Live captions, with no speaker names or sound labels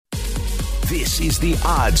This is The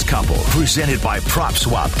Odds Couple, presented by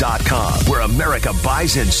PropSwap.com, where America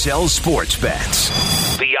buys and sells sports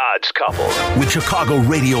bets. The Odds Couple, with Chicago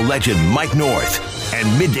radio legend Mike North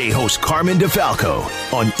and midday host Carmen DeFalco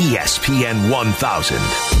on ESPN 1000.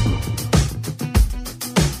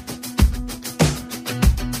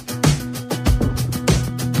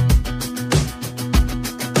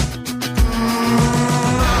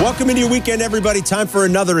 Welcome into your weekend, everybody. Time for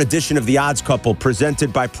another edition of The Odds Couple,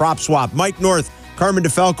 presented by PropSwap. Mike North, Carmen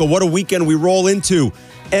DeFalco. What a weekend we roll into.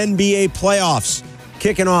 NBA playoffs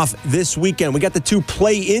kicking off this weekend. We got the two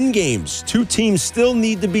play-in games. Two teams still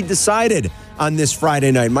need to be decided on this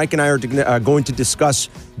Friday night. Mike and I are going to discuss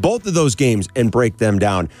both of those games and break them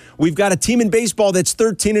down. We've got a team in baseball that's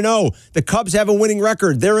 13-0. The Cubs have a winning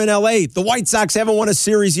record. They're in L.A. The White Sox haven't won a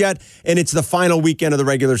series yet, and it's the final weekend of the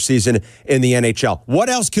regular season in the NHL. What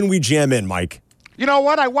else can we jam in, Mike? You know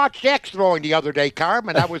what? I watched axe throwing the other day, Carm,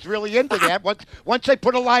 and I was really into that. Once they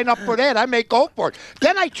put a line up for that, I may go for it.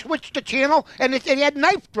 Then I switched the channel, and it had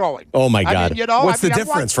knife throwing. Oh, my God. What's the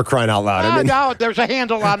difference, for crying out loud? No, there's a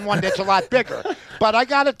handle on one that's a lot bigger. But I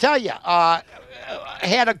got to tell you, I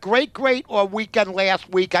had a great weekend last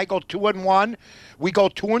week. I go 2-1. We go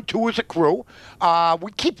 2-2 as a crew.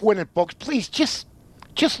 We keep winning, folks. Please, just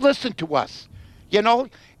listen to us. You know,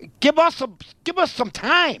 give us some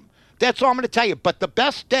time. That's all I'm going to tell you. But the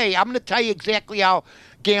best day, I'm going to tell you exactly how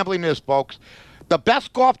gambling is, folks. The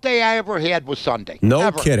best golf day I ever had was Sunday.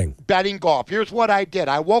 No kidding. Betting golf. Here's what I did.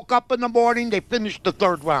 I woke up in the morning. They finished the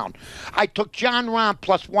third round. I took John Rahm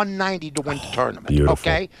plus 190 to win the tournament. Beautiful.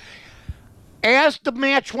 Okay? As the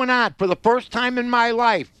match went on, for the first time in my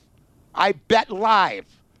life, I bet live.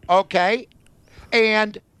 Okay?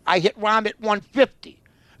 And I hit Rahm at 150.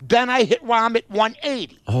 Then I hit Rahm at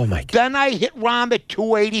 180. Oh, my God. Then I hit Rahm at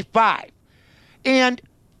 285. And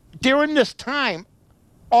during this time,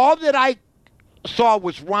 all that I saw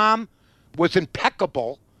was Rahm was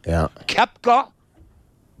impeccable. Yeah. Koepka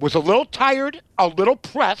was a little tired, a little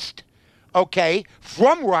pressed, okay,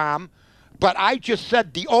 from Rahm. But I just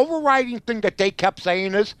said the overriding thing that they kept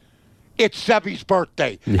saying is, it's Sevy's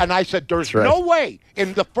birthday. And I said, there's no way,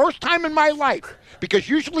 in the first time in my life, because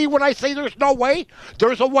usually when I say there's no way,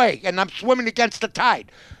 there's a way, and I'm swimming against the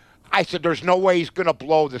tide. I said, there's no way he's going to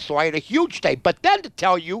blow this. So I had a huge day. But then to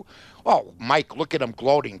tell you, oh, Mike, look at him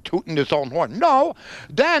gloating, tooting his own horn. No.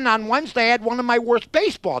 Then on Wednesday, I had one of my worst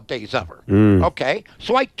baseball days ever. Okay?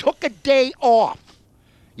 So I took a day off.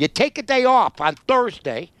 You take a day off on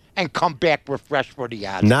Thursday and come back refreshed for the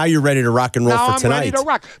odds. Now you're ready to rock and roll for tonight. Now I'm ready to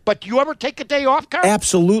rock. But do you ever take a day off, Carl?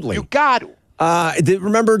 Absolutely. You got to.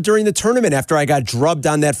 Remember during the tournament after I got drubbed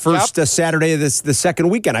on that first Saturday of the second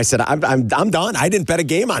weekend, I said, I'm done. I didn't bet a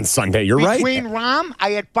game on Sunday. You're right. Between Rahm, I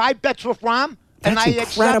had 5 bets with Rahm. And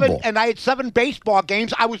I had 7 baseball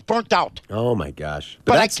games. I was burnt out. Oh, my gosh.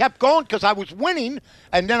 But I kept going because I was winning,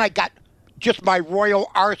 and then I got just my royal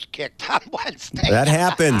arse kicked on Wednesday. That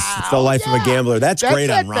happens. It's the life of a gambler. That's great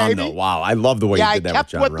on Rahm, though. Wow, I love the way you did that with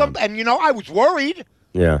John Rahm. I kept with them, and, I was worried.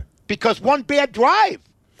 Yeah. Because one bad drive.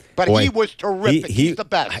 But he was terrific. He's the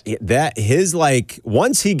best.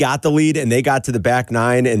 Once he got the lead and they got to the back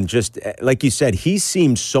nine, and just, like you said, he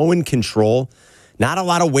seemed so in control. Not a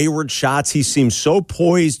lot of wayward shots. He seemed so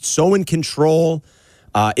poised, so in control.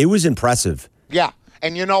 It was impressive. Yeah.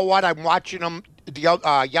 And you know what? I'm watching him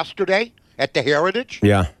yesterday at the Heritage.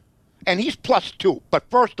 Yeah. And he's +2. But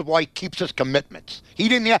first of all, he keeps his commitments. He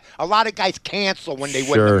didn't have a lot of guys cancel when they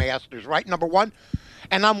win the Masters, right? Number one.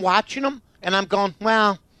 And I'm watching him, and I'm going,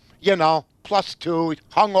 well, +2,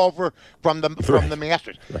 hungover from the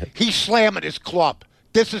Masters. Right. He's slamming his club.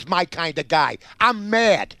 This is my kind of guy. I'm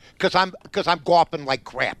mad because I'm golfing like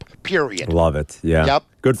crap. Period. Love it. Yeah. Yep.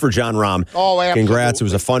 Good for John Rahm. Oh, absolutely. Congrats. It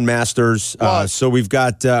was a fun Masters. So we've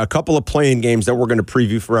got a couple of playing games that we're going to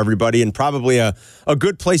preview for everybody, and probably a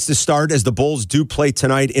good place to start as the Bulls do play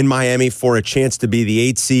tonight in Miami for a chance to be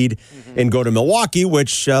the 8th seed and go to Milwaukee,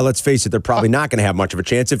 which, let's face it, they're probably not going to have much of a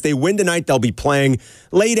chance. If they win tonight, they'll be playing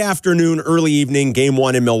late afternoon, early evening, game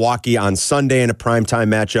 1 in Milwaukee on Sunday in a primetime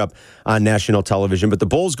matchup on national television. But the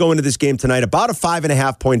Bulls go into this game tonight about a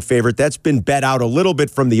 5.5-point favorite. That's been bet out a little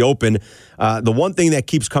bit from the open. The one thing that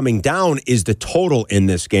keeps coming down is the total in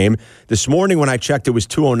this game. This morning when I checked, it was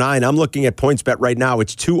 209. I'm looking at PointsBet right now.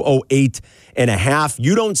 It's 208.5.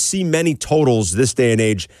 You don't see many totals this day and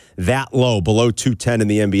age that low, below 210 in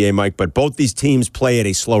the NBA, Mike. But both these teams play at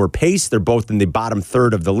a slower pace. They're both in the bottom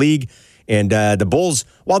third of the league And the Bulls,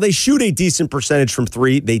 while they shoot a decent percentage from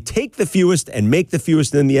three, they take the fewest and make the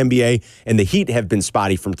fewest in the NBA, and the Heat have been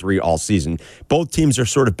spotty from three all season. Both teams are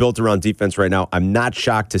sort of built around defense right now. I'm not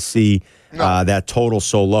shocked to see that total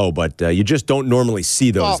so low, but you just don't normally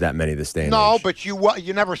see those that many this day and age. But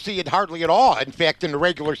you never see it hardly at all. In fact, in the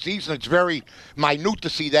regular season, it's very minute to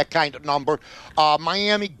see that kind of number.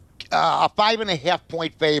 Miami, a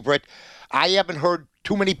 5.5-point favorite. I haven't heard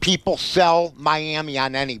too many people sell Miami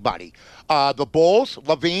on anybody. The Bulls,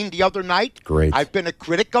 Levine the other night. Great. I've been a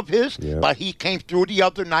critic of his, but he came through the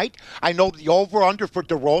other night. I know the over-under for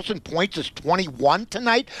DeRozan points is 21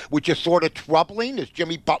 tonight, which is sort of troubling. Is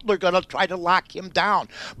Jimmy Butler going to try to lock him down?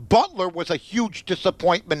 Butler was a huge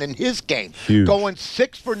disappointment in his game, going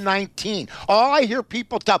 6 for 19. All I hear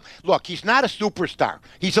people tell, look, he's not a superstar.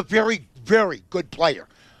 He's a very, very good player.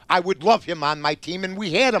 I would love him on my team, and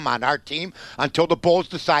we had him on our team until the Bulls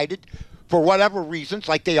decided, for whatever reasons,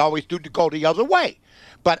 like they always do, to go the other way.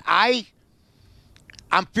 But I'm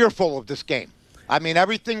fearful of this game. I mean,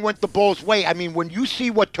 everything went the Bulls' way. I mean, when you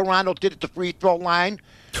see what Toronto did at the free throw line,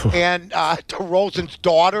 and DeRozan's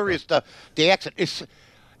daughter is the accident.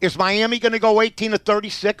 Is Miami going to go 18 to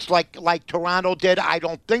 36 like Toronto did? I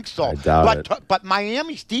don't think so. I doubt it. But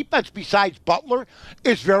Miami's defense, besides Butler,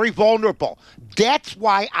 is very vulnerable. That's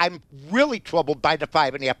why I'm really troubled by the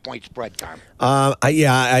 5.5-point spread, Carmen.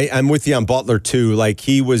 I'm with you on Butler too. Like,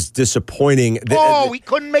 he was disappointing. He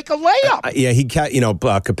couldn't make a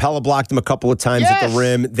layup. Capella blocked him a couple of times at the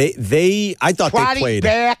rim. I thought they played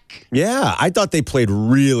back. Yeah, I thought they played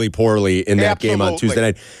really poorly in that game on Tuesday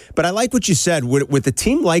night. But I like what you said with a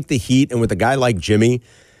team like the Heat and with a guy like Jimmy.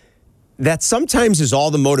 That sometimes is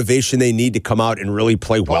all the motivation they need to come out and really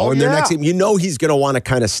play well in their next game. You know he's going to want to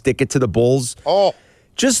kind of stick it to the Bulls.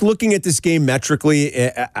 Just looking at this game metrically,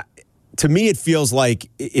 to me it feels like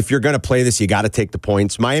if you're going to play this, you got to take the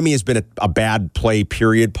points. Miami has been a bad play,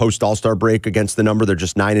 period, post All-Star break against the number. They're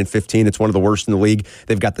just 9-15. It's one of the worst in the league.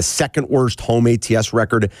 They've got the second worst home ATS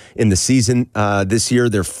record in the season this year.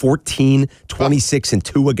 They're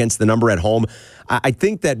 14-26-2 against the number at home. I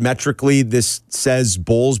think that metrically this says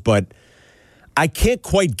Bulls, but I can't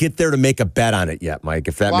quite get there to make a bet on it yet, Mike,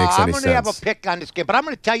 if that makes any sense. I'm going to have a pick on this game, but I'm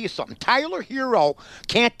going to tell you something. Tyler Hero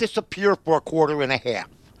can't disappear for a quarter and a half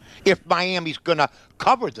if Miami's going to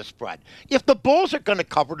cover the spread. If the Bulls are going to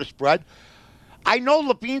cover the spread, I know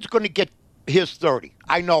Levine's going to get his 30.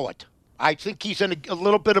 I know it. I think he's in a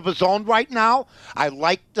little bit of a zone right now. I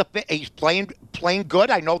like he's playing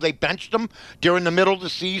good. I know they benched him during the middle of the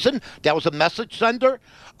season. That was a message sender.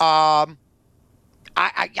 I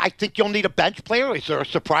think you'll need a bench player. Is there a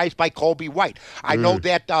surprise by Kobe White? I know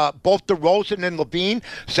that both DeRozan and Levine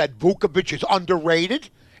said Vukovic is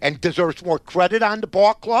underrated and deserves more credit on the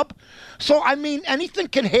ball club. So, I mean, anything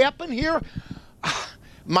can happen here.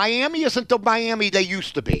 Miami isn't the Miami they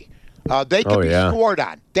used to be. They can be scored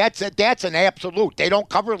on. That's an absolute. They don't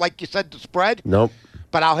cover, like you said, the spread. Nope.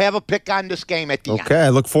 But I'll have a pick on this game at the end. Okay, I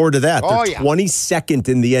look forward to that. They're 22nd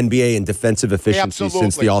in the NBA in defensive efficiency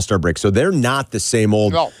since the All-Star break. So they're not the same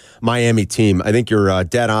old Miami team. I think you're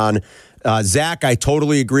dead on. Zach, I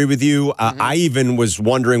totally agree with you. I even was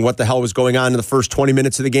wondering what the hell was going on in the first 20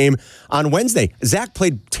 minutes of the game on Wednesday. Zach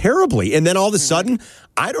played terribly. And then all of a sudden,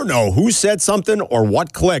 I don't know who said something or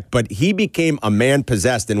what clicked, but he became a man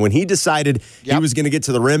possessed. And when he decided he was going to get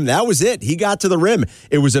to the rim, that was it. He got to the rim.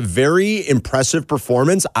 It was a very impressive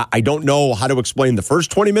performance. I don't know how to explain the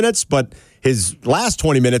first 20 minutes, but his last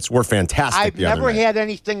 20 minutes were fantastic. I've never had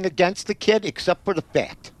anything against the kid except for the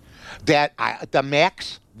fact that the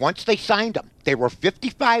Max, once they signed him, they were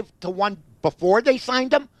 55-1 before they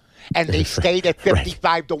signed him, and they stayed at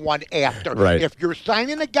 55-1 after. Right. If you're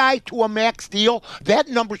signing a guy to a max deal, that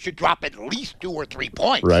number should drop at least 2 or 3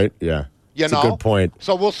 points. Right, yeah. That's a good point.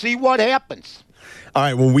 So we'll see what happens. All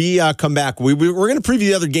right, when we come back, we're going to preview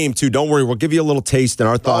the other game, too. Don't worry, we'll give you a little taste and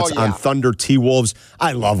our thoughts on Thunder T-Wolves.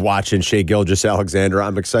 I love watching Shai Gilgeous-Alexander.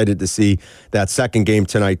 I'm excited to see that second game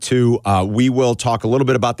tonight, too. We will talk a little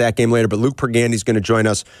bit about that game later, but Luke Pergande is going to join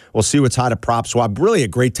us. We'll see what's hot at PropSwap. Really a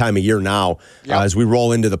great time of year now as we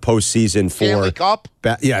roll into the postseason for Stanley Cup.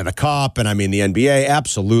 The Cup, and the NBA,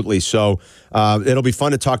 absolutely. So it'll be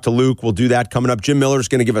fun to talk to Luke. We'll do that coming up. Jim Miller is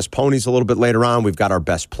going to give us ponies a little bit later on. We've got our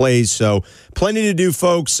best plays, so plenty to do,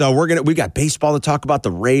 folks. We got baseball to talk about,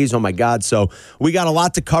 the Rays. Oh my God! So we got a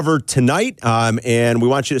lot to cover tonight, and we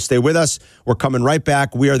want you to stay with us. We're coming right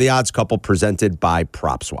back. We are the Odds Couple, presented by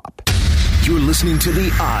PropSwap. You're listening to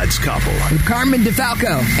The Odds Couple with Carmen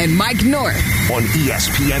DeFalco and Mike North on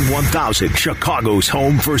ESPN 1000, Chicago's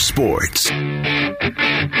home for sports.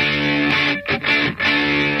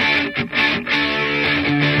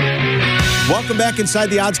 Welcome back inside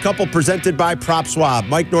the Odds Couple, presented by PropSwap.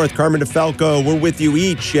 Mike North, Carmen DeFalco. We're with you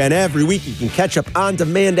each and every week. You can catch up on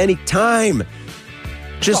demand anytime.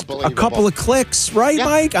 Just a couple of clicks, right,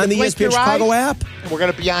 Mike, on the ESPN Chicago app? We're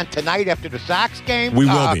going to be on tonight after the Sox game. We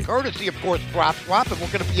will be. Courtesy, of course, PropSwap, and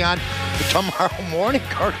we're going to be on tomorrow morning,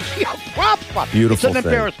 courtesy of PropSwap. Beautiful It's an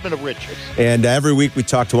embarrassment of riches. And every week we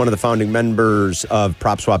talk to one of the founding members of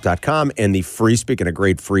PropSwap.com and the free, speaking of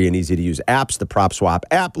great free and easy-to-use apps, the PropSwap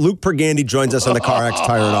app. Luke Pergande joins us on the CarX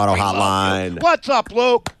Tire and Auto Hotline. What's up,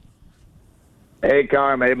 Luke? Hey,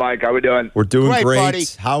 Carm. Hey, Mike. How we doing? We're doing great. Buddy.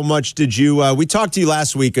 How much did you we talked to you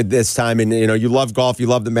last week at this time, and you love golf, you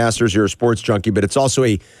love the Masters, you're a sports junkie, but it's also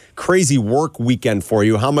a crazy work weekend for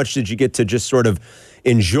you. How much did you get to just sort of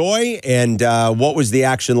enjoy, and what was the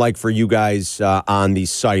action like for you guys on the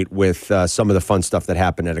site with some of the fun stuff that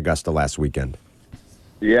happened at Augusta last weekend?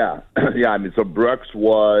 Yeah. I mean, so Brooks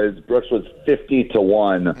was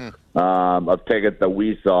 50-1 of tickets that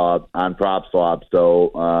we saw on PropSwap.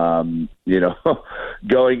 So,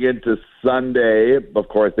 going into Sunday, of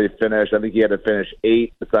course, they finished. I think he had to finish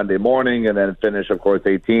 8 Sunday morning and then finish, of course,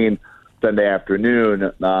 18 Sunday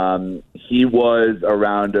afternoon. He was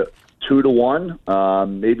around 2-1,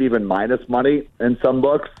 maybe even minus money in some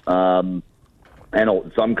books. And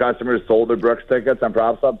some customers sold their Brooks tickets on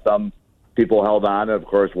PropSwap. Some people held on and, of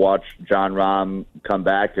course, watched John Rahm come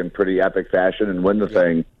back in pretty epic fashion and win the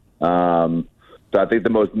thing. So I think the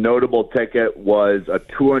most notable ticket was a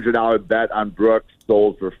 $200 bet on Brooks,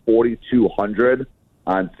 sold for $4,200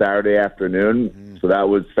 on Saturday afternoon. Mm-hmm. So that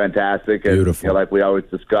was fantastic. And, beautiful. Like we always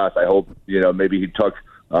discuss, I hope maybe he took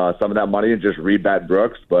some of that money and just rebet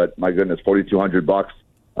Brooks. But my goodness, $4,200.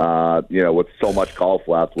 With so much golf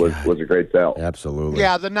left was a great sale. Absolutely.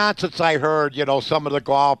 Yeah, the nonsense I heard, some of the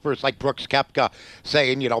golfers like Brooks Koepka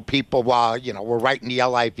saying, people, we're writing the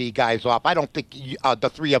LIV guys off. I don't think the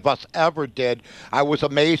three of us ever did. I was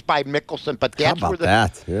amazed by Mickelson, but that's How about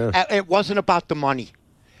that? It wasn't about the money.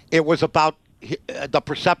 It was about the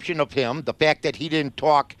perception of him, the fact that he didn't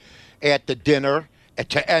talk at the dinner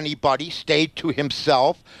to anybody, stayed to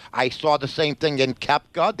himself. I saw the same thing in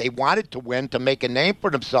Koepka. They wanted to win to make a name for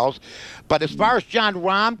themselves. But as far as John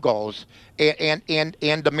Rahm goes and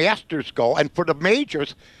the Masters go, and for the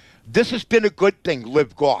majors, this has been a good thing,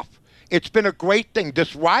 Live Golf. It's been a great thing.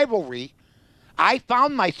 This rivalry, I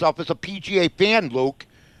found myself as a PGA fan, Luke,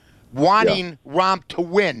 wanting Rahm to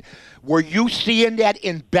win. Were you seeing that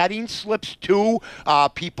in betting slips too?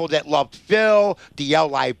 People that loved Phil, the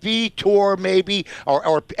LIV tour maybe,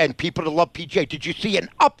 and people that love PGA. Did you see an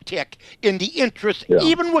uptick in the interest,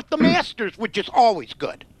 even with the Masters, which is always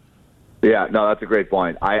good? Yeah, no, that's a great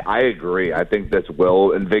point. I agree. I think this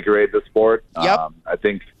will invigorate the sport. Yep. I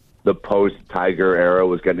think the post-Tiger era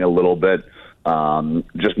was getting a little bit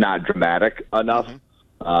just not dramatic enough.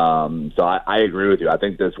 Mm-hmm. So I agree with you. I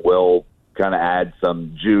think this will kind of add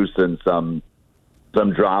some juice and some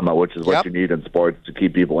drama, which is what you need in sports to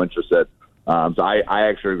keep people interested. So I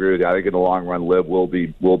actually agree with you. I think in the long run, Liv will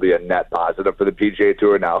be a net positive for the PGA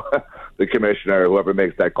Tour. Now, the commissioner, whoever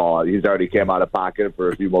makes that call, he's already came out of pocket for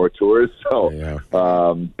a few more tours. So,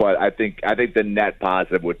 but I think the net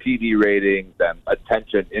positive with TV ratings and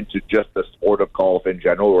attention into just the sport of golf in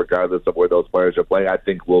general, regardless of where those players are playing, I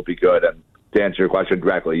think will be good. And to answer your question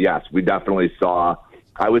directly, yes, we definitely saw,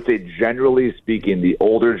 I would say generally speaking, the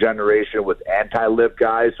older generation was anti-Liv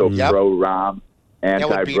guys, so pro Rahm,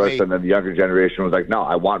 anti-Brooks, and then the younger generation was like, no,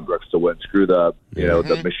 I want Brooks to win. Screw the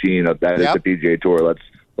the machine of that is the PGA Tour.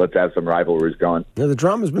 Let's have some rivalries going. Yeah, the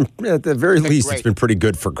drama's been, at the very least, it's been pretty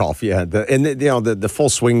good for golf. Yeah, the Full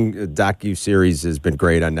Swing docu-series has been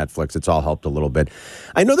great on Netflix. It's all helped a little bit.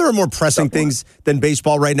 I know there are more pressing things than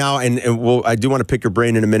baseball right now, and I do want to pick your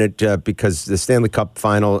brain in a minute because the Stanley Cup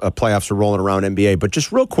final playoffs are rolling around NBA. But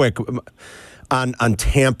just real quick on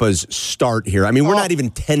Tampa's start here. I mean, we're not even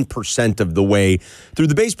 10% of the way through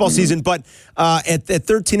the baseball season, but at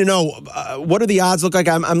 13-0, what do the odds look like?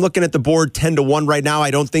 I'm looking at the board 10-1 right now. I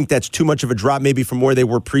don't think that's too much of a drop, maybe from where they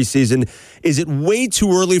were preseason. Is it way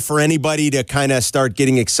too early for anybody to kind of start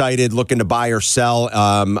getting excited, looking to buy or sell?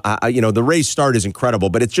 The Rays start is incredible,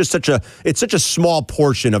 but it's just such a small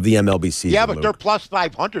portion of the MLB season. Yeah, but they're plus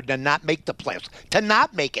 500 to not make the playoffs. To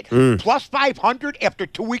not make it. Plus 500 after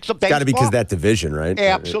 2 weeks of baseball. Got to be because that division, right?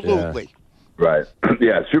 Absolutely. Yeah. Right.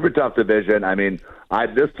 Yeah, super tough division. I mean,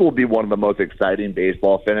 this will be one of the most exciting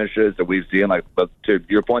baseball finishes that we've seen. Like, but to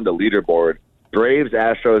your point, the leaderboard, Braves,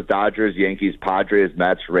 Astros, Dodgers, Yankees, Padres,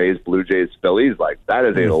 Mets, Rays, Blue Jays, Phillies, like that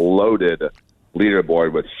is a loaded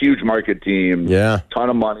leaderboard with huge market teams, ton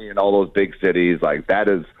of money in all those big cities. Like that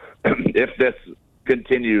is, if this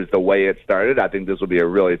continues the way it started, I think this will be a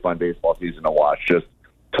really fun baseball season to watch. Just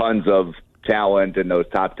tons of talent in those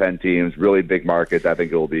top 10 teams, really big markets. I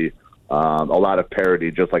think it will be a lot of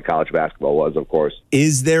parity, just like college basketball was, of course.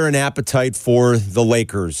 Is there an appetite for the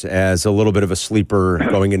Lakers as a little bit of a sleeper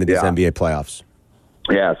going into these NBA playoffs?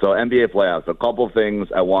 Yeah, so NBA playoffs. A couple things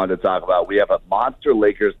I wanted to talk about. We have a monster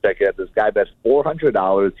Lakers ticket. This guy bet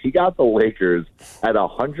 $400. He got the Lakers at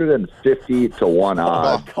 150 to 1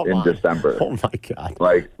 odds in December. Oh my God!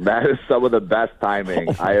 Like, that is some of the best timing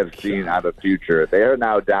I have seen out of future. They are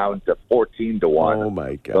now down to 14 to 1. Oh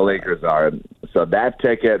my God! The Lakers are. So that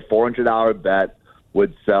ticket, $400 bet,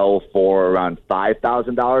 would sell for around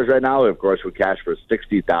 $5,000 right now. Of course, would cash for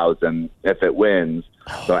 $60,000 if it wins.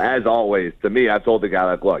 So as always, to me, I told the guy,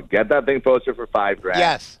 like, look, get that thing posted for $5,000.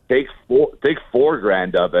 Yes. Take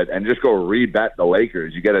 $4,000 of it and just go rebet the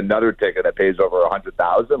Lakers. You get another ticket that pays over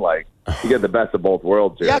 $100,000. Like, you get the best of both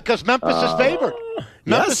worlds here. Yeah, because Memphis is favored.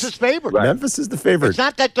 Memphis is favored. Right. Memphis is the favorite. It's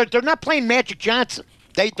not that they're not playing Magic Johnson.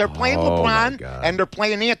 They're playing LeBron and they're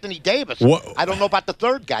playing Anthony Davis. What? I don't know about the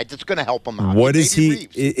third guy that's going to help him out. What is he?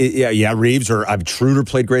 Reeves. Yeah, Reeves or Schroeder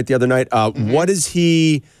played great the other night. What is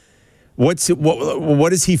he? What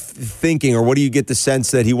is he thinking, or what do you get the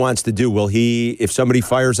sense that he wants to do? Will he, if somebody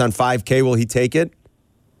fires on $5K, will he take it?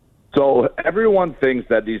 So everyone thinks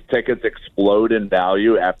that these tickets explode in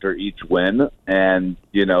value after each win, and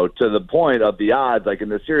to the point of the odds, like in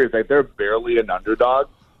the series, like they're barely an underdog.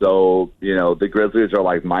 So, the Grizzlies are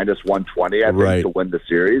like minus 120, I think, to win the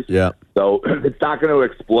series. Yeah. So it's not going to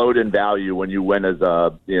explode in value when you win as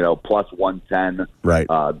a, plus 110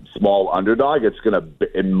 small underdog.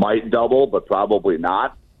 It might double, but probably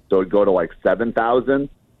not. So it'd go to like 7,000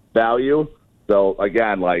 value. So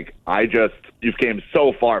again, like you came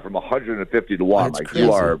so far from 150 to 1. That's like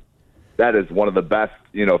crazy. That is one of the best,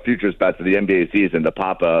 futures bets of the NBA season to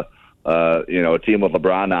pop a team with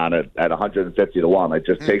LeBron on it at 150 to 1. Like,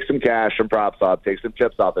 just take some cash from PropSwap, take some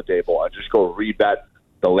chips off the table, and just go rebet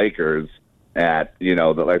the Lakers at,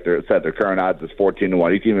 like they said, their current odds is 14 to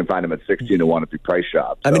 1. You can even find them at 16 to 1 if you price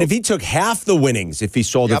shop. So. I mean, if he took half the winnings, if he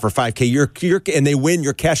sold it for $5K, and they win,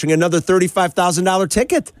 you're cashing another $35,000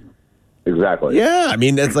 ticket. Exactly. Yeah, I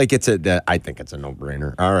mean, I think it's a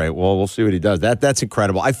no-brainer. All right, well, we'll see what he does. That's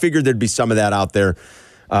incredible. I figured there'd be some of that out there.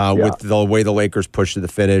 With the way the Lakers push to the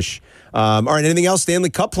finish. All right, anything else? Stanley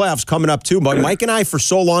Cup playoffs coming up, too. But Mike and I, for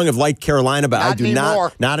so long, have liked Carolina, but I do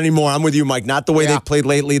anymore. not anymore. I'm with you, Mike. Not the way they've played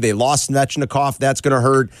lately. They lost Svechnikov. That's going to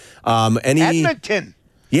hurt. Edmonton.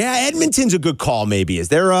 Yeah, Edmonton's a good call, maybe. Is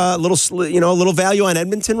there a little value on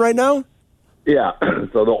Edmonton right now? Yeah,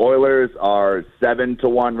 so the Oilers are 7 to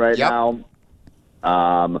 1 right now.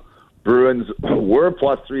 Bruins were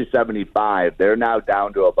plus 375. They're now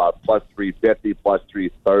down to about plus 350, plus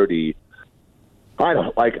 330.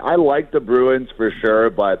 I like the Bruins for sure,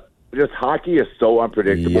 but just hockey is so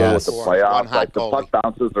unpredictable with the playoffs. Like, the puck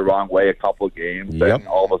bounces the wrong way a couple games, and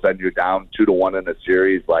all of a sudden you're down 2 to 1 in a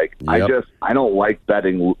series. Like, I don't like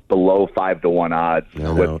betting below 5 to 1 odds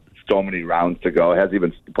with so many rounds to go.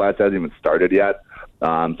 The playoffs hasn't even started yet.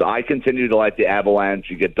 So I continue to like the Avalanche.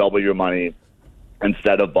 You get double your money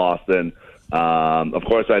instead of Boston. Of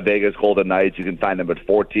course, my Vegas Golden Knights, you can find them at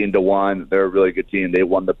 14 to 1. They're a really good team. They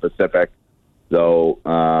won the Pacific. So,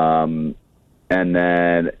 and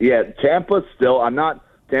then, Tampa's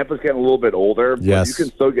Tampa's getting a little bit older, but you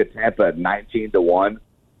can still get Tampa at 19 to 1.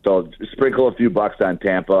 So sprinkle a few bucks on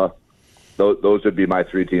Tampa. Those would be my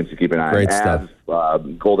 3 teams to keep an eye on. Great stuff.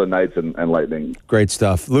 Golden Knights and Lightning. Great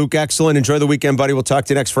stuff. Luke, excellent. Enjoy the weekend, buddy. We'll talk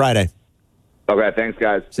to you next Friday. Okay, thanks,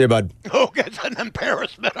 guys. See you, bud. Oh, it's an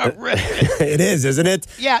embarrassment already. It is, isn't it?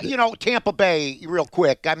 Yeah, Tampa Bay, real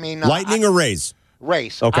quick. I mean, Lightning or Rays?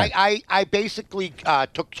 Rays. Okay. I basically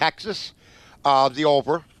took Texas, the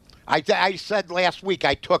over. I said last week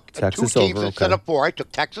I took Texas 2 teams over, instead of 4. I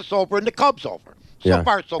took Texas over and the Cubs over.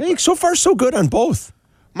 So far, so good on both.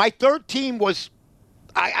 My third team was,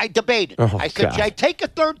 I debated. I said, should I take a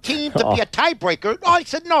third team to be a tiebreaker? Oh, I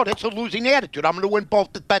said, no, that's a losing attitude. I'm going to win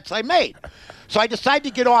both the bets I made. So I decided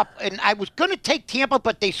to get off, and I was going to take Tampa,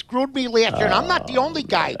 but they screwed me last year. And I'm not the only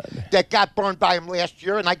guy that got burned by them last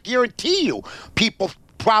year, and I guarantee you people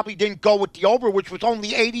probably didn't go with the over, which was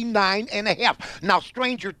only 89.5. Now,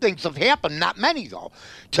 stranger things have happened, not many, though.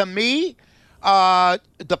 To me,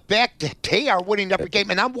 the fact that they are winning every game,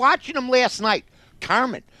 and I'm watching them last night.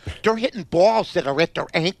 Carmen, they're hitting balls that are at their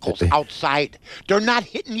ankles outside. They're not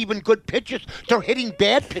hitting even good pitches. They're hitting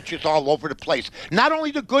bad pitches all over the place. Not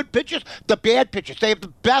only the good pitches, the bad pitches. They have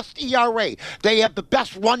the best ERA. They have the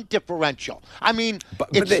best run differential. I mean,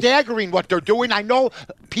 it's staggering what they're doing. I know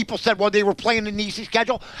people said, well, they were playing an easy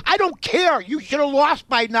schedule. I don't care. You should have lost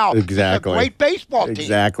by now. Exactly. It's a great baseball team.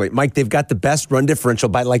 Exactly. Mike, they've got the best run differential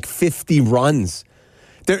by like 50 runs.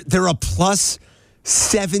 They're a plus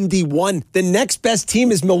 71. The next best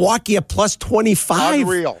team is Milwaukee at plus 25.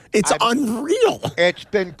 Unreal. It's unreal. It's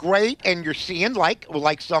been great, and you're seeing, like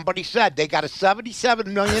somebody said, they got a $77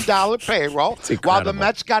 million payroll, while the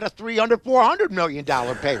Mets got a $400 million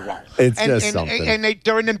payroll. It's just something. And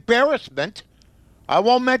they're an embarrassment. I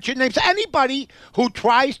won't mention names. Anybody who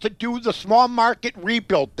tries to do the small market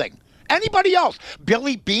rebuild thing. Anybody else?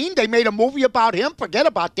 Billy Beane, they made a movie about him. Forget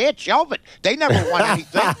about that. Shelve it. They never won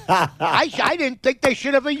anything. I didn't think they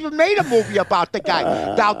should have even made a movie about the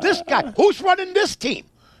guy. Now, this guy, who's running this team?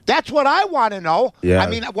 That's what I want to know. Yeah. I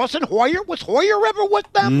mean, was Hoyer ever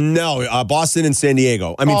with them? No, Boston and San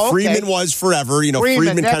Diego. I mean, Freeman was forever. You know,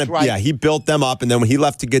 Freeman kind of, right. Yeah, he built them up, and then when he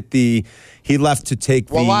left to take the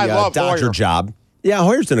Dodger Hoyer. job. Yeah,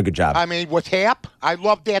 Hoyer's done a good job. I mean, with Hap, I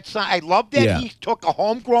love that. I love that he took a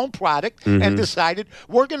homegrown product and decided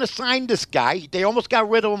we're going to sign this guy. They almost got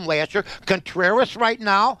rid of him last year. Contreras right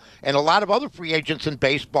now, and a lot of other free agents in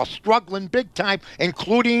baseball struggling big time,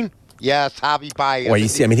 including Javi Baez. Well, you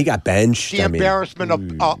see, I mean, he got benched. The embarrassment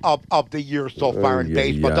of the year so far in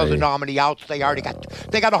baseball. Doesn't know how many outs they already got.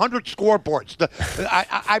 They got 100 scoreboards.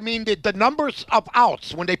 I mean, the numbers of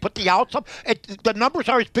outs, when they put the outs up, the numbers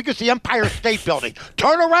are as big as the Empire State Building.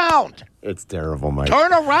 Turn around. It's terrible, Mike.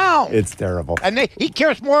 Turn around. It's terrible. And he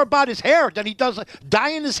cares more about his hair than he does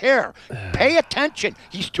dyeing his hair. Pay attention.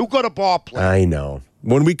 He's too good a ball player. I know.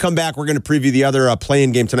 When we come back, we're going to preview the other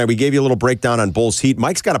play-in game tonight. We gave you a little breakdown on Bulls Heat.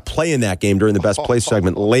 Mike's got a play in that game during the Best Play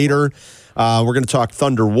segment later. We're going to talk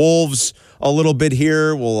Thunder Wolves a little bit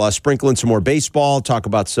here. We'll sprinkle in some more baseball, talk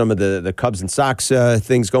about some of the Cubs and Sox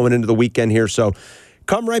things going into the weekend here. So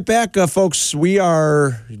come right back, folks. We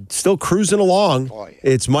are still cruising along.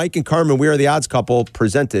 It's Mike and Carmen. We are the Odds Couple,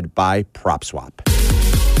 presented by PropSwap.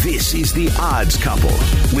 This is The Odds Couple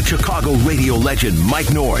with Chicago radio legend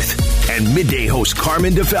Mike North and midday host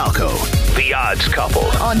Carmen DeFalco. The Odds Couple.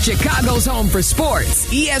 On Chicago's home for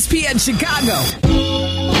sports, ESPN Chicago.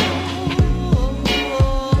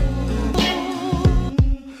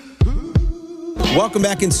 Welcome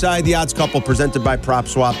back inside The Odds Couple, presented by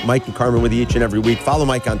PropSwap. Mike and Carmen with you each and every week. Follow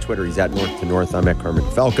Mike on Twitter. He's at North to North. I'm at Carmen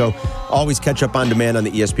DeFalco. Always catch up on demand on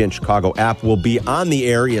the ESPN Chicago app. We'll be on the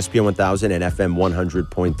air, ESPN 1000 and FM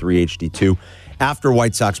 100.3 HD2 after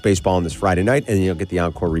White Sox baseball on this Friday night, and you'll get the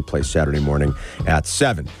encore replay Saturday morning at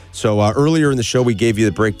 7. So earlier in the show, we gave you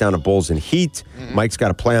the breakdown of Bulls and Heat. Mike's got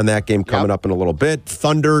a play on that game coming up in a little bit.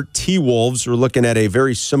 Thunder, T-Wolves. We're looking at a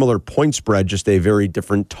very similar point spread, just a very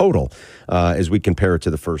different total as we compare it to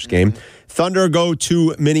the first game. Thunder go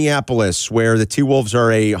to Minneapolis, where the T-Wolves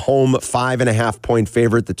are a home 5.5-point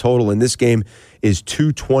favorite. The total in this game is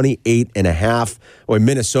 228.5. Boy,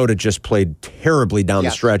 Minnesota just played terribly down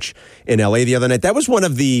the stretch in L.A. the other night. That was one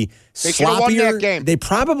of the sloppier. Won that game. They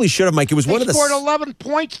probably should have, Mike. It was one of the scored 11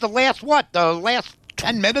 points the last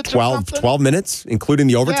 10 minutes 12 minutes, including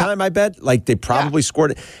the overtime, I bet. Like, they probably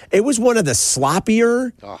scored it. It was one of the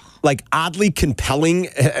sloppier, like, oddly compelling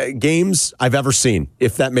games I've ever seen,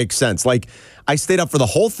 if that makes sense. Like, I stayed up for the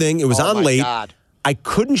whole thing. It was on late. God. I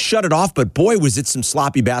couldn't shut it off, but boy, was it some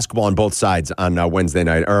sloppy basketball on both sides on Wednesday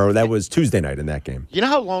night, or that was Tuesday night in that game. You know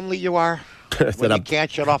how lonely you are when you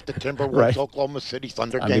can't shut off the Timberwolves Oklahoma City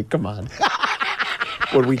Thunder game? I mean, come on.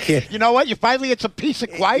 When we can't. You know what? You finally get some peace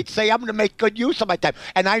and quiet. Say, I'm going to make good use of my time.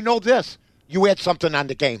 And I know this. You had something on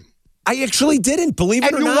the game. I actually didn't, believe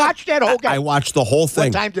it or not. And you watched that whole game? I watched the whole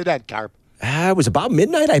thing. What time did that, Carp? It was about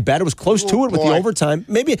midnight, I bet. It was close to it with the overtime.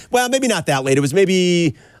 Maybe not that late. It was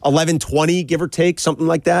maybe 11:20, give or take, something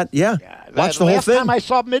like that. Yeah. Watch the whole thing. Last time I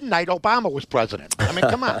saw midnight, Obama was president. I mean,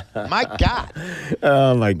 come on. My God.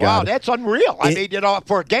 Oh, my God. Wow, that's unreal. I mean,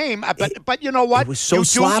 for a game. But you know what? It was so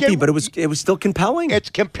sloppy, but it was still compelling. It's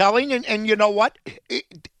compelling, and you know what?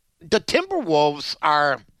 The Timberwolves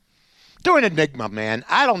they're an enigma, man.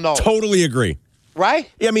 I don't know. Totally agree.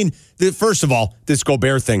 Right? Yeah, I mean, first of all, this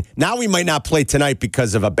Gobert thing. Now we might not play tonight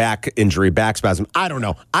because of a back injury, back spasm. I don't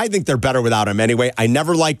know. I think they're better without him anyway. I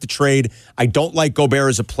never liked the trade. I don't like Gobert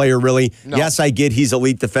as a player, really. No. Yes, I get he's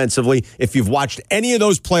elite defensively. If you've watched any of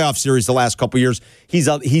those playoff series the last couple years,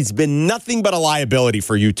 he's been nothing but a liability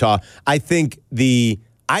for Utah. I think Danny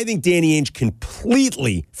Ainge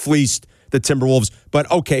completely fleeced the Timberwolves.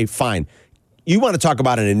 But okay, fine. You want to talk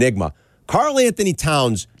about an enigma. Karl Anthony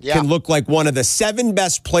Towns can look like one of the 7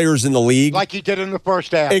 best players in the league. Like he did in the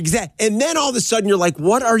first half. Exactly. And then all of a sudden you're like,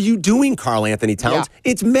 what are you doing, Karl Anthony Towns?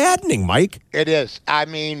 Yeah. It's maddening, Mike. It is. I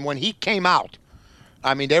mean, when he came out,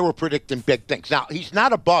 they were predicting big things. Now, he's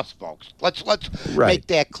not a bust, folks. Let's make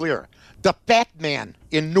that clear. The fat man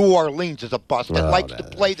in New Orleans is a bust that likes to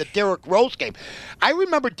play the Derrick Rose game. I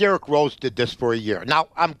remember Derrick Rose did this for a year. Now,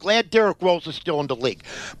 I'm glad Derrick Rose is still in the league.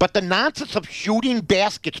 But the nonsense of shooting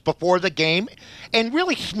baskets before the game and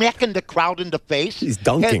really smacking the crowd in the face. He's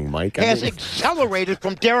dunking, Mike. Has accelerated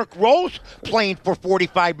from Derrick Rose playing for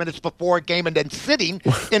 45 minutes before a game and then sitting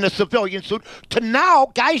in a civilian suit to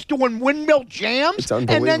now guys doing windmill jams and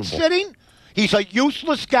then sitting. He's a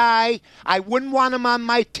useless guy. I wouldn't want him on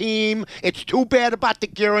my team. It's too bad about the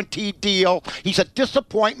guaranteed deal. He's a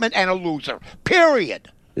disappointment and a loser.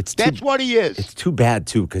 Period. That's what he is. It's too bad,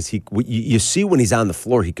 too, because you see when he's on the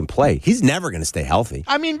floor, he can play. He's never going to stay healthy.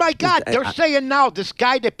 I mean, my God, they're saying now this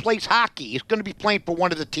guy that plays hockey is going to be playing for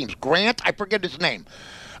one of the teams. Grant, I forget his name.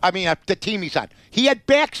 I mean, the team he's on. He had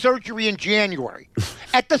back surgery in January.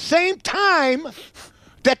 At the same time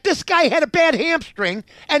that this guy had a bad hamstring,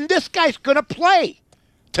 and this guy's going to play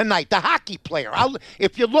tonight, the hockey player.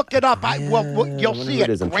 If you look it up, you'll see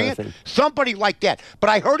it. Grant, somebody like that.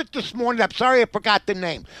 But I heard it this morning. I'm sorry I forgot the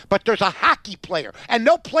name. But there's a hockey player, and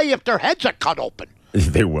they'll play if their heads are cut open.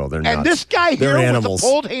 They will. They're nuts. And this guy here with a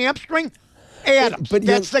pulled hamstring, Adams,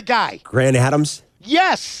 that's the guy. Grant Adams?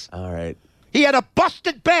 Yes. All right. He had a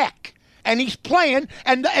busted back. And he's playing,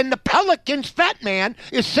 and the Pelicans' fat man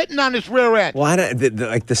is sitting on his rear end. Well,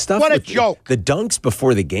 the stuff. What a joke! The dunks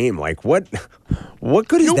before the game, like what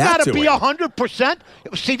good is that? You got to be 100%.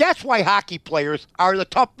 See, that's why hockey players are the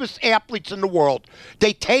toughest athletes in the world.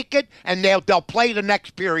 They take it and they'll play the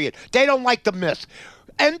next period. They don't like to miss.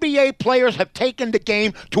 NBA players have taken the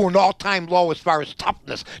game to an all-time low as far as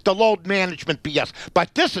toughness, the load management BS.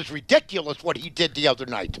 But this is ridiculous what he did the other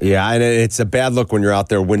night. Yeah, and it's a bad look when you're out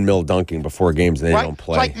there windmill dunking before games and they don't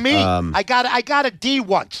play. It's like me. I got a D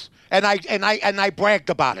once, and I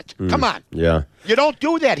bragged about it. Come on. Yeah. You don't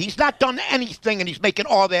do that. He's not done anything, and he's making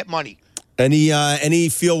all that money. Any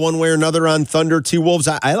feel one way or another on Thunder T-Wolves?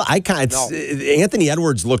 I kind of, Anthony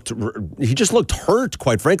Edwards looked hurt,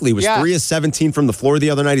 quite frankly. He was 3 of 17 from the floor the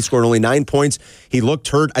other night. He scored only 9 points. He looked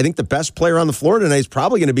hurt. I think the best player on the floor tonight is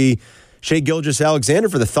probably going to be Shai Gilgeous-Alexander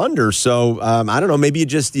for the Thunder. So, I don't know, maybe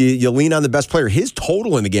you lean on the best player. His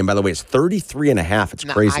total in the game, by the way, is 33.5. It's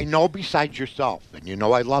crazy. I know besides yourself, and you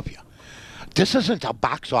know I love you. This isn't a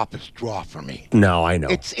box office draw for me. No, I know.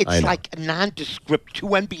 It's like nondescript 2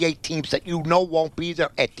 NBA teams that you know won't be there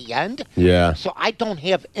at the end. Yeah. So I don't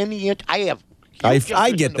have any. I have.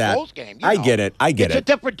 I get that. Bulls game, I get it.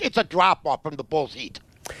 It's a drop off from the Bulls' heat,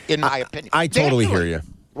 in my opinion. I totally hear you.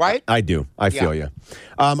 Right? I do. I feel you.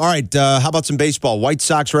 All right. How about some baseball? White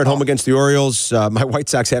Sox are at home against the Orioles. My White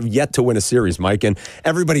Sox have yet to win a series, Mike, and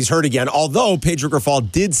everybody's hurt again. Although Pedro Grifol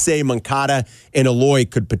did say Moncada and Eloy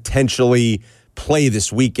could potentially play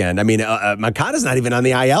this weekend. I mean, Moncada's not even on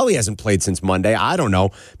the IL. He hasn't played since Monday. I don't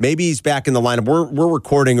know. Maybe he's back in the lineup. We're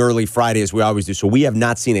recording early Friday, as we always do, so we have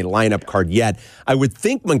not seen a lineup card yet. I would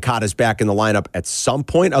think Moncada's back in the lineup at some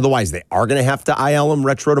point. Otherwise, they are going to have to IL him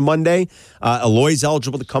retro to Monday. Eloy's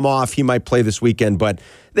eligible to come off. He might play this weekend, but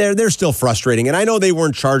they're still frustrating. And I know they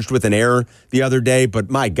weren't charged with an error the other day, but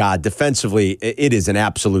my God, defensively, it is an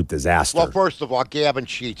absolute disaster. Well, first of all, Gavin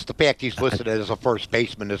Sheets, the fact he's listed as a first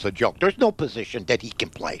baseman is a joke. There's no position that he can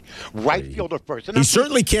play. Right fielder first. And he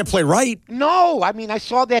certainly can't play right. No, I mean, I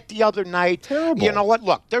saw that the other night. Terrible. You know what?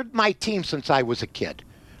 Look, they're my team since I was a kid.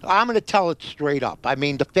 I'm going to tell it straight up. I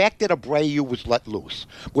mean, the fact that Abreu was let loose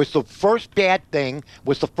was the first bad thing,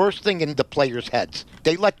 was the first thing in the players' heads.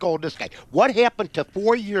 They let go of this guy. What happened to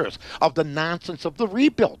 4 years of the nonsense of the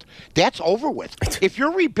rebuild? That's over with. If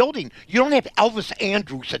you're rebuilding, you don't have Elvis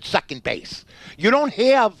Andrus at second base. You don't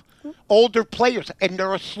have older players, and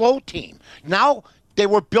they're a slow team. Now, they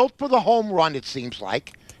were built for the home run, it seems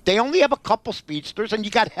like. They only have a couple speedsters, and you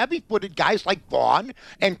got heavy-footed guys like Vaughn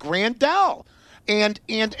and Grandel. And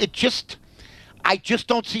I just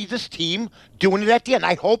don't see this team doing it at the end.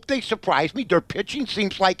 I hope they surprise me. Their pitching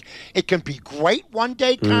seems like it can be great one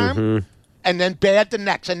day, Carm, and then bad the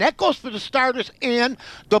next. And that goes for the starters and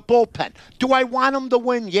the bullpen. Do I want them to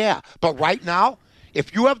win? Yeah. But right now,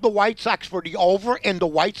 if you have the White Sox for the over and the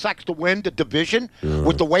White Sox to win the division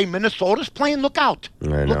with the way Minnesota's playing, look out.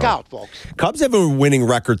 Look out, folks. Cubs have a winning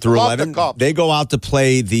record through Love 11. They go out to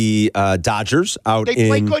play the Dodgers out They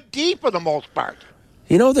play good D for the most part.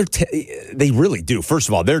 You know, they really do. First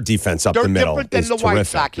of all, their defense up the middle is terrific. They're different than the White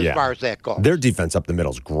Sox as far as that goes. Their defense up the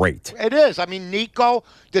middle is great. It is. I mean, Nico,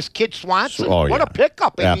 this kid Swanson, what a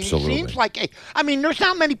pickup. I mean, he seems like there's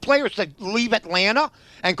not many players that leave Atlanta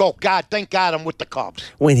and go, God, thank God I'm with the Cubs.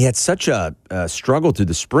 When he had such a struggle through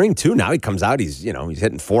the spring, too. Now he comes out, he's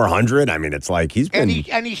hitting 400. I mean, it's like he's been...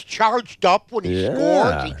 And he's charged up when he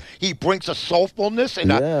scores. He brings a soulfulness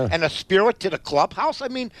and a spirit to the clubhouse. I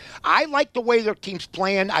mean, I like the way their team's playing.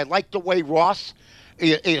 I like the way Ross...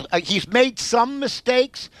 He's made some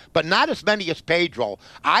mistakes, but not as many as Pedro.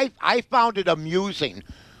 I found it amusing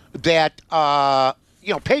that...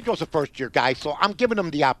 Pedro's a first-year guy, so I'm giving him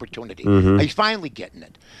the opportunity. Mm-hmm. He's finally getting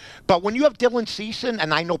it. But when you have Dylan Ceason,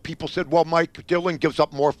 and I know people said, well, Mike, Dylan gives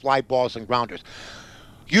up more fly balls and grounders.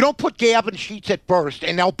 You don't put Gavin Sheets at first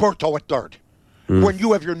and Alberto at third when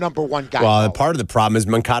you have your number one guy. Well, part of the problem is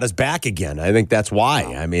Moncada's back again. I think that's why.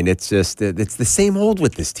 I mean, it's just it's the same old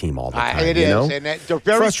with this team all the time. It is, and they're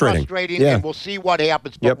very frustrating, and we'll see what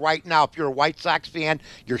happens. But right now, if you're a White Sox fan,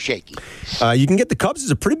 you're shaky. You can get the Cubs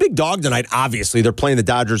as a pretty big dog tonight. Obviously, they're playing the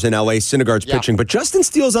Dodgers in L.A. Syndergaard's pitching, but Justin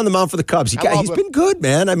Steele's on the mound for the Cubs. He's been good,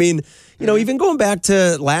 man. I mean, even going back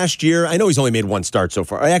to last year, I know he's only made one start so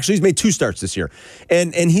far. Actually, he's made two starts this year,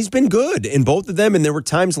 and he's been good in both of them. And there were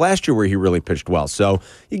times last year where he really pitched well. So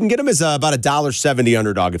you can get him as about $1.70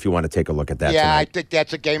 underdog if you want to take a look at that. Yeah, tonight. I think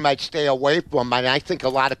that's a game I'd stay away from. And I think a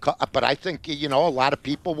lot of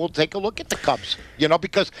people will take a look at the Cubs.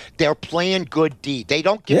 Because they're playing good D.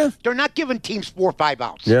 They're not giving teams 4 or 5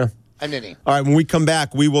 outs. Yeah. An inning. All right, when we come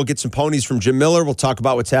back, we will get some ponies from Jim Miller. We'll talk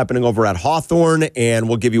about what's happening over at Hawthorne, and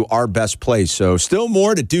we'll give you our best plays. So still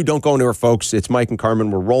more to do. Don't go anywhere, folks. It's Mike and Carmen.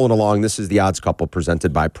 We're rolling along. This is The Odds Couple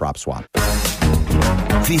presented by PropSwap.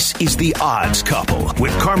 This is The Odds Couple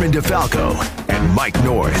with Carmen DeFalco and Mike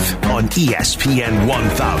North on ESPN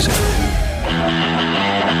 1000.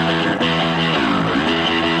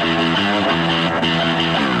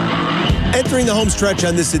 Entering the home stretch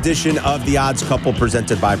on this edition of The Odds Couple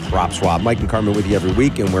presented by PropSwap. Mike and Carmen with you every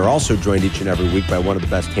week, and we're also joined each and every week by one of the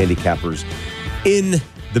best handicappers in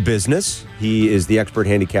the business. He is the expert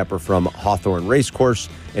handicapper from Hawthorne Racecourse,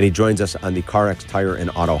 and he joins us on the CarX Tire and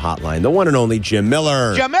Auto Hotline, the one and only Jim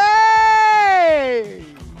Miller. Jimmy!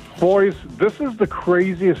 Boys, this is the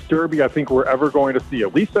craziest derby I think we're ever going to see,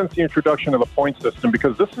 at least since the introduction of the point system,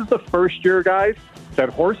 because this is the first year, guys, that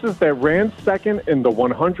horses that ran second in the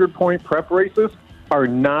 100-point prep races are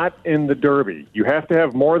not in the Derby. You have to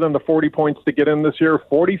have more than the 40 points to get in this year.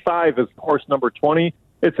 45 is horse number 20.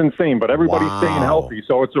 It's insane, but everybody's staying healthy,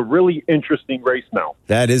 so it's a really interesting race now.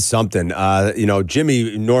 That is something.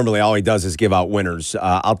 Jimmy, normally all he does is give out winners.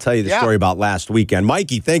 I'll tell you the story about last weekend.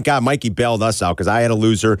 Mikey, thank God Mikey bailed us out because I had a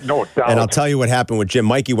loser. No doubt. And I'll tell you what happened with Jim.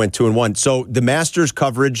 Mikey went 2-1. So the Masters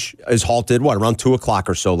coverage is halted, around 2 o'clock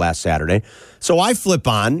or so last Saturday. So I flip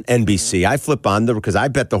on NBC. I flip on because I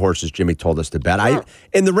bet the horses Jimmy told us to bet. Sure.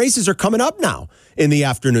 And the races are coming up now in the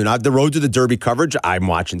afternoon. The Road to the Derby coverage. I'm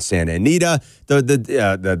watching Santa Anita,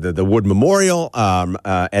 the Wood Memorial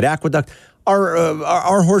at Aqueduct.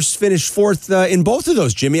 Our horse finished fourth in both of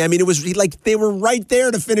those, Jimmy. I mean, it was like they were right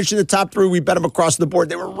there to finish in the top 3. We bet them across the board.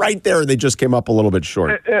 They were right there. They just came up a little bit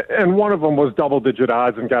short. And one of them was double-digit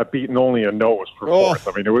odds and got beaten only a nose for fourth.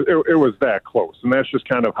 I mean, it was that close, and that's just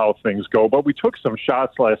kind of how things go. But we took some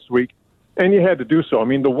shots last week, and you had to do so. I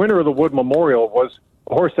mean, the winner of the Wood Memorial was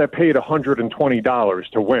a horse that paid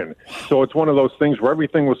 $120 to win. So it's one of those things where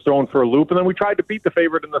everything was thrown for a loop. And then we tried to beat the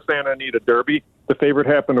favorite in the Santa Anita Derby. The favorite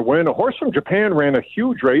happened to win. A horse from Japan ran a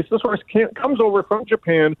huge race. This horse comes over from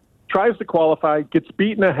Japan, tries to qualify, gets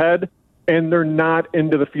beaten ahead, and they're not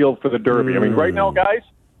into the field for the Derby. I mean, right now, guys,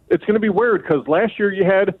 it's going to be weird because last year you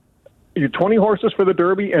had 20 horses for the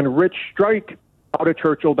Derby and Rich Strike out at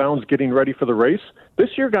Churchill Downs getting ready for the race.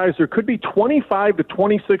 This year, guys, there could be 25 to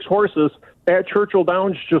 26 horses at Churchill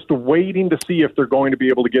Downs just waiting to see if they're going to be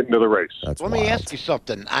able to get into the race. Let me ask you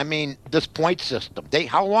something. I mean, this point system,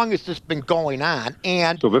 how long has this been going on?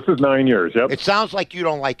 And so this is 9 years, yep. It sounds like you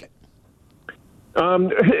don't like it.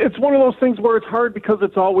 It's one of those things where it's hard because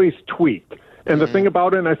it's always tweaked. And the thing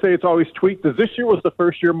about it, and I say it's always tweaked, is this year was the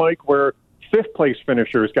first year, Mike, where fifth-place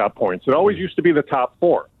finishers got points. It always used to be the top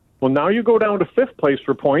 4. Well, now you go down to fifth place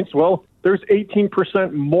for points. Well, there's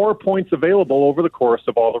 18% more points available over the course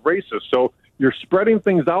of all the races. So you're spreading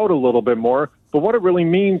things out a little bit more. But what it really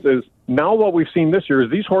means is now what we've seen this year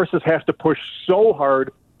is these horses have to push so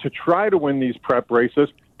hard to try to win these prep races,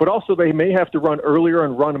 but also they may have to run earlier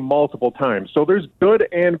and run multiple times. So there's good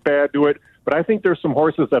and bad to it. But I think there's some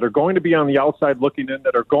horses that are going to be on the outside looking in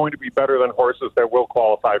that are going to be better than horses that will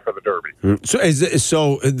qualify for the Derby.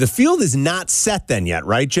 So the field is not set then yet,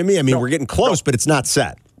 right, Jimmy? I mean, we're getting close, but it's not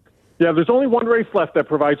set. Yeah, there's only one race left that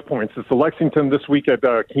provides points. It's the Lexington this week at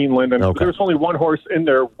Keeneland, and there's only one horse in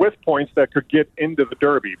there with points that could get into the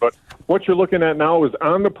Derby. But what you're looking at now is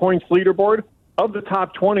on the points leaderboard, of the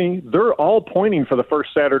top 20, they're all pointing for the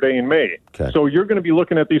first Saturday in May. Okay. So you're going to be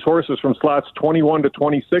looking at these horses from slots 21 to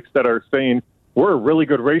 26 that are saying, we're a really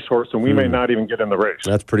good racehorse, and we may not even get in the race.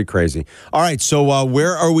 That's pretty crazy. All right, so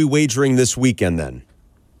where are we wagering this weekend then?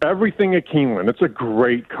 Everything at Keeneland. It's a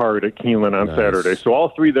great card at Keeneland on Saturday. So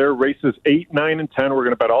all three there, races 8, 9, and 10. We're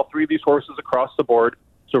going to bet all three of these horses across the board.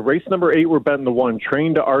 So race number 8, we're betting the 1,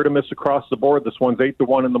 Train to Artemis across the board. This one's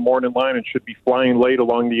 8-1 in the morning line and should be flying late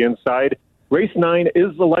along the inside. Race 9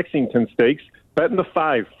 is the Lexington Stakes. Betting the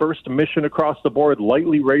 5, First Mission across the board,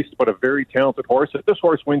 lightly raced but a very talented horse. If this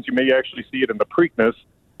horse wins, you may actually see it in the Preakness.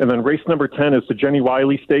 And then race number 10 is the Jenny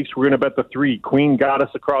Wiley Stakes. We're going to bet the 3, Queen Goddess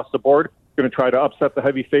across the board. Going to try to upset the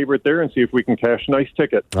heavy favorite there and see if we can cash a nice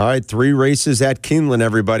ticket. All right, 3 races at Keeneland,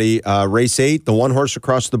 everybody. Race 8, the 1 horse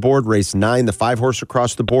across the board. Race 9, the 5 horse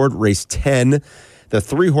across the board. Race 10, the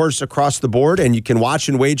 3 horse across the board. And you can watch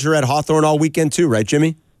and wager at Hawthorne all weekend too, right,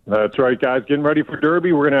 Jimmy? That's right, guys. Getting ready for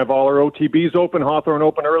Derby. We're going to have all our OTBs open, Hawthorne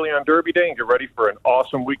open early on Derby Day, and get ready for an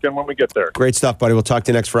awesome weekend when we get there. Great stuff, buddy. We'll talk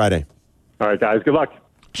to you next Friday. All right, guys. Good luck.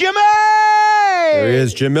 Jimmy! There he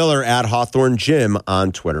is, Jim Miller at Hawthorne Jim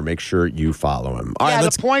on Twitter. Make sure you follow him. All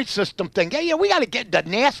right, the point system thing. Yeah, we got to get the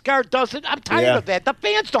NASCAR does it. I'm tired of that. The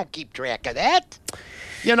fans don't keep track of that.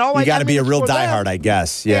 You know, you got to be a real diehard, I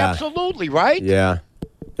guess. Yeah, absolutely, right? Yeah.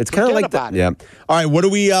 It's kind of like that. Yeah. All right. What do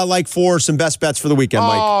we like for some best bets for the weekend,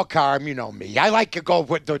 Mike? Oh, Carm, you know me. I like to go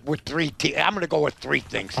with 3 I'm going to go with 3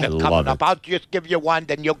 things coming up. I'll just give you one,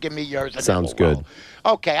 then you'll give me yours. And sounds good. Roll.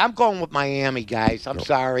 Okay, I'm going with Miami, guys. I'm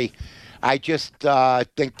sorry. I just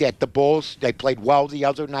think that the Bulls, they played well the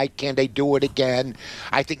other night. Can they do it again?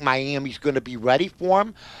 I think Miami's going to be ready for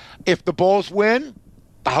them. If the Bulls win,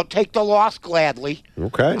 I'll take the loss gladly.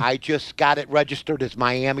 Okay. I just got it registered as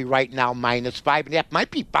Miami right now, -5.5.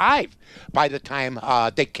 Might be 5 by the time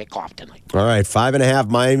they kick off tonight. All right,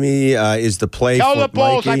 5.5. Miami is the play. Tell for the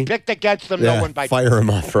Bulls Mikey. I picked against them. No one by fire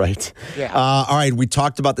them off, right? Yeah. All right, we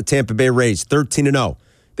talked about the Tampa Bay Rays, 13-0.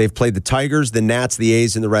 They've played the Tigers, the Nats, the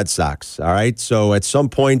A's, and the Red Sox. All right, so at some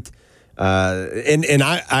point, and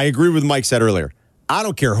I agree with Mike said earlier, I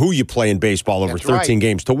don't care who you play in baseball over 13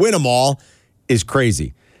 games. To win them all is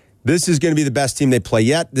crazy. This is going to be the best team they play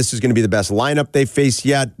yet. This is going to be the best lineup they face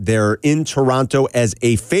yet. They're in Toronto as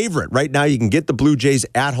a favorite. Right now, you can get the Blue Jays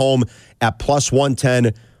at home at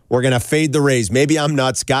 +110. We're going to fade the Rays. Maybe I'm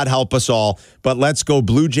nuts. God help us all. But let's go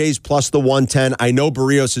Blue Jays plus the 110. I know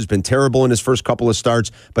Barrios has been terrible in his first couple of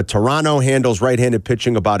starts, but Toronto handles right-handed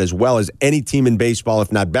pitching about as well as any team in baseball,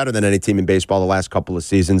 if not better than any team in baseball the last couple of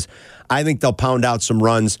seasons. I think they'll pound out some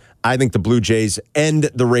runs. I think the Blue Jays end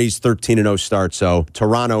the Rays 13-0 start. So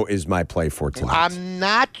Toronto is my play for tonight. I'm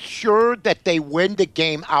not sure that they win the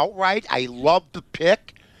game outright. I love the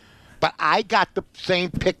pick, but I got the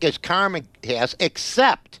same pick as Carmen has,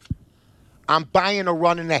 except I'm buying a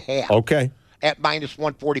 1.5. Okay. At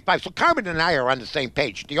 -145. So Carmen and I are on the same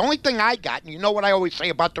page. The only thing I got, and you know what I always say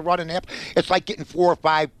about the 1.5, it's like getting 4 or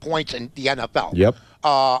 5 points in the NFL. Yep.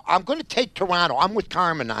 I'm going to take Toronto. I'm with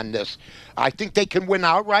Carmen on this. I think they can win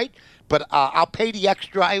outright, but I'll pay the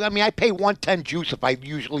extra. I mean, I pay 110 juice if I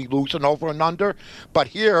usually lose an over and under. But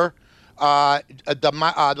here, the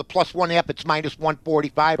 +1.5, it's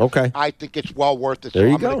 -145. Okay. I think it's well worth it. There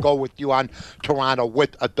you I'm going to go with you on Toronto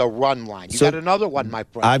with the run line. You got another one, my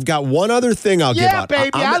friend. I've got one other thing I'll give out. Yeah, baby.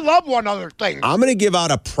 I love one other thing. I'm going to give out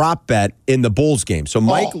a prop bet in the Bulls game. So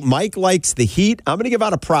Mike likes the Heat. I'm going to give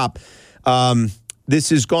out a prop.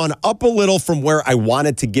 This has gone up a little from where I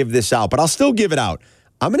wanted to give this out, but I'll still give it out.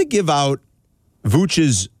 I'm going to give out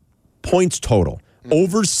Vooch's points total.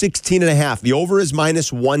 Over 16.5. The over is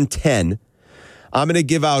 -110. I'm going to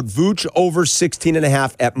give out Vooch over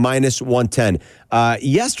 16.5 at -110.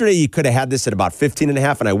 Yesterday, you could have had this at about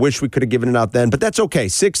 15.5, and I wish we could have given it out then, but that's okay.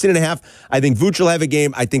 16.5. I think Vooch will have a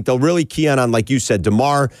game. I think they'll really key on, like you said,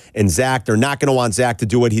 DeMar and Zach. They're not going to want Zach to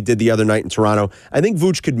do what he did the other night in Toronto. I think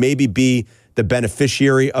Vooch could maybe be the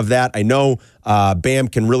beneficiary of that. I know Bam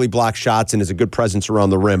can really block shots and is a good presence around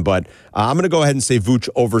the rim, but I'm going to go ahead and say Vooch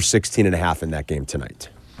over 16.5 in that game tonight.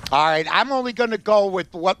 All right, I'm only going to go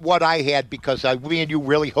with what I had because me and you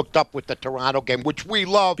really hooked up with the Toronto game, which we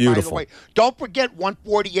love, Beautiful. by the way. Don't forget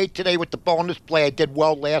 148 today with the bonus play. I did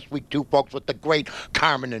well last week, too, folks, with the great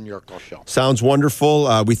Carmen and Mike show. Sounds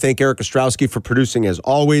wonderful. We thank Eric Ostrowski for producing, as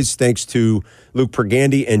always. Thanks to Luke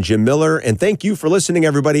Pergande and Jim Miller. And thank you for listening,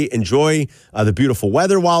 everybody. Enjoy the beautiful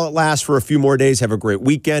weather while it lasts for a few more days. Have a great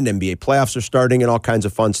weekend. NBA playoffs are starting and all kinds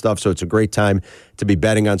of fun stuff. So it's a great time to be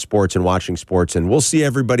betting on sports and watching sports. And we'll see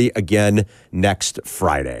everybody again next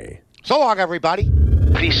Friday. So long, everybody.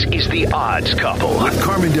 This is The Odds Couple with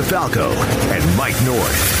Carmen DeFalco and Mike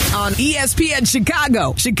North. On ESPN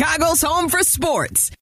Chicago, Chicago's home for sports.